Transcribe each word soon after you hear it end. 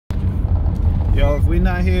Yo, if we're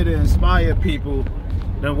not here to inspire people,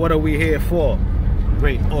 then what are we here for?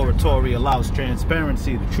 Great oratory allows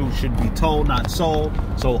transparency. The truth should be told, not sold.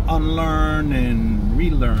 So unlearn and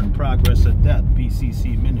relearn. Progress or death.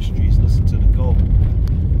 BCC Ministries. Listen to the goal.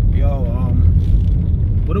 Yo,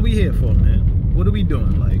 what are we here for, man? What are we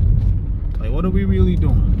doing? Like, what are we really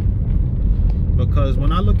doing? Because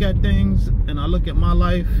when I look at things and I look at my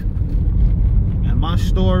life and my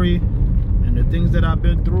story and the things that I've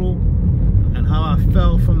been through and how I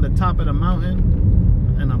fell from the top of the mountain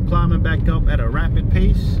and I'm climbing back up at a rapid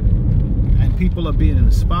pace, and people are being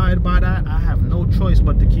inspired by that, I have no choice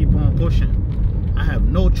but to keep on pushing. I have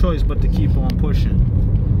no choice but to keep on pushing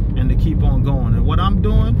and to keep on going. And what I'm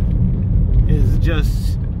doing is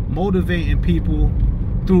just motivating people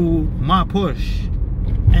through my push.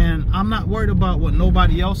 And I'm not worried about what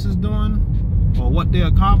nobody else is doing or what they're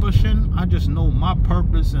accomplishing. I just know my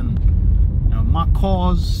purpose and my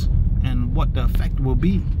cause and what the effect will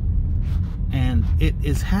be. And it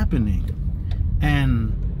is happening.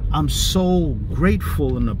 And I'm so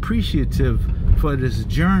grateful and appreciative for this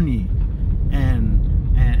journey and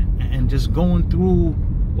just going through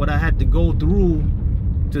what I had to go through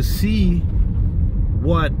to see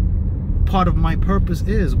what part of my purpose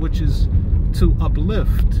is, which is to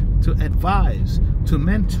uplift, to advise, to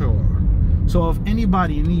mentor. So if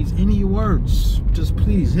anybody needs any words, just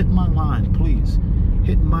please hit my line, please.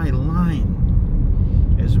 Hit my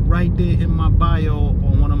line. It's right there in my bio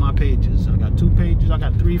on one of my pages. I got 2 pages, I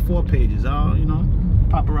got 3, 4 pages. You know,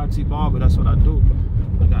 paparazzi barber, that's what I do.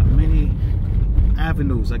 I got many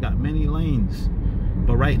avenues, I got many lanes.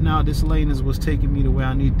 But right now, this lane is what's taking me to where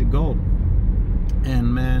I need to go.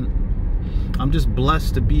 And man, I'm just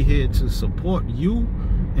blessed to be here to support you,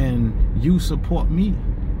 and you support me.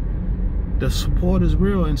 The support is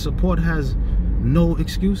real, and support has no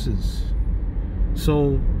excuses.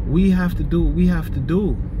 So we have to do what we have to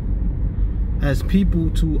do as people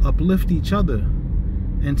to uplift each other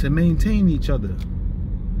and to maintain each other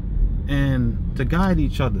and to guide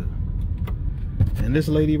each other. And this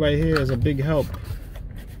lady right here is a big help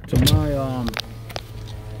to my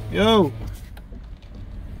yo,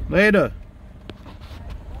 later.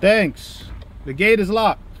 Thanks. The gate is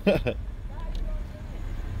locked.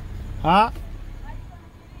 Huh?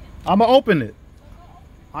 I'ma open it.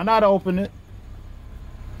 I know how to open it.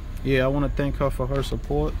 Yeah, I want to thank her for her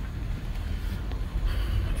support.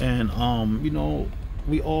 And you know,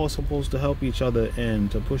 we all supposed to help each other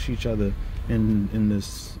and to push each other in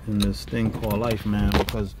this thing called life, man.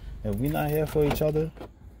 Because if we're not here for each other,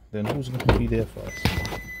 then who's gonna be there for us?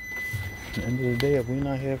 At the end of the day, if we're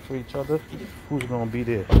not here for each other, who's gonna be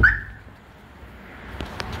there?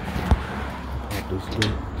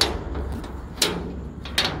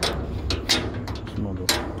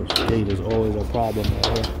 This gate is always a problem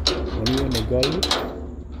right here. When you're in the gully,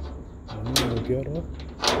 when you're in the ghetto,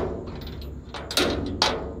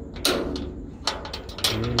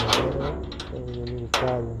 it's always a little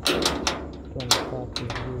problem. Trying to stop this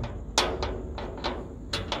dude.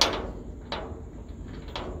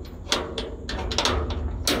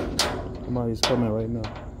 Somebody's coming right now.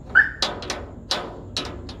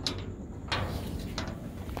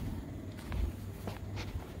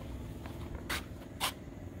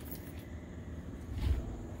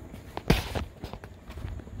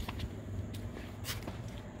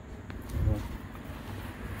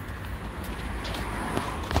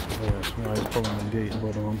 Somebody's pulling the gate,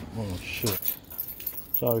 but oh shit.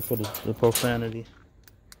 Sorry for the profanity.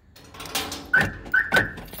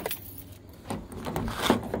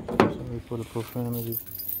 For the profanity,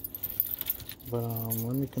 but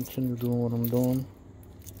let me continue doing what I'm doing.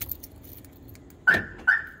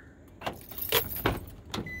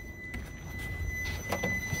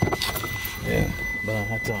 Yeah, but I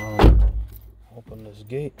have to open this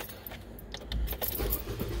gate.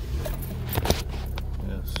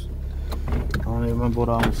 Yes, I don't even remember what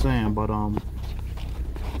I was saying, but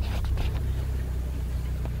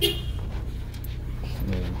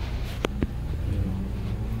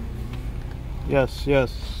Yes.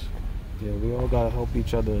 Yeah, we all gotta help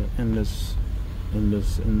each other in this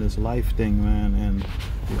life thing, man, and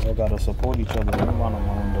we all gotta support each other. We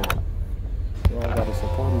all gotta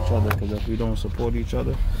support each other, because if we don't support each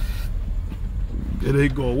other, it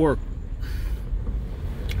ain't gonna work.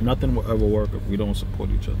 Nothing will ever work if we don't support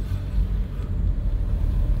each other.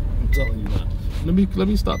 I'm telling you that. Let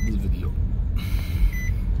me stop this video.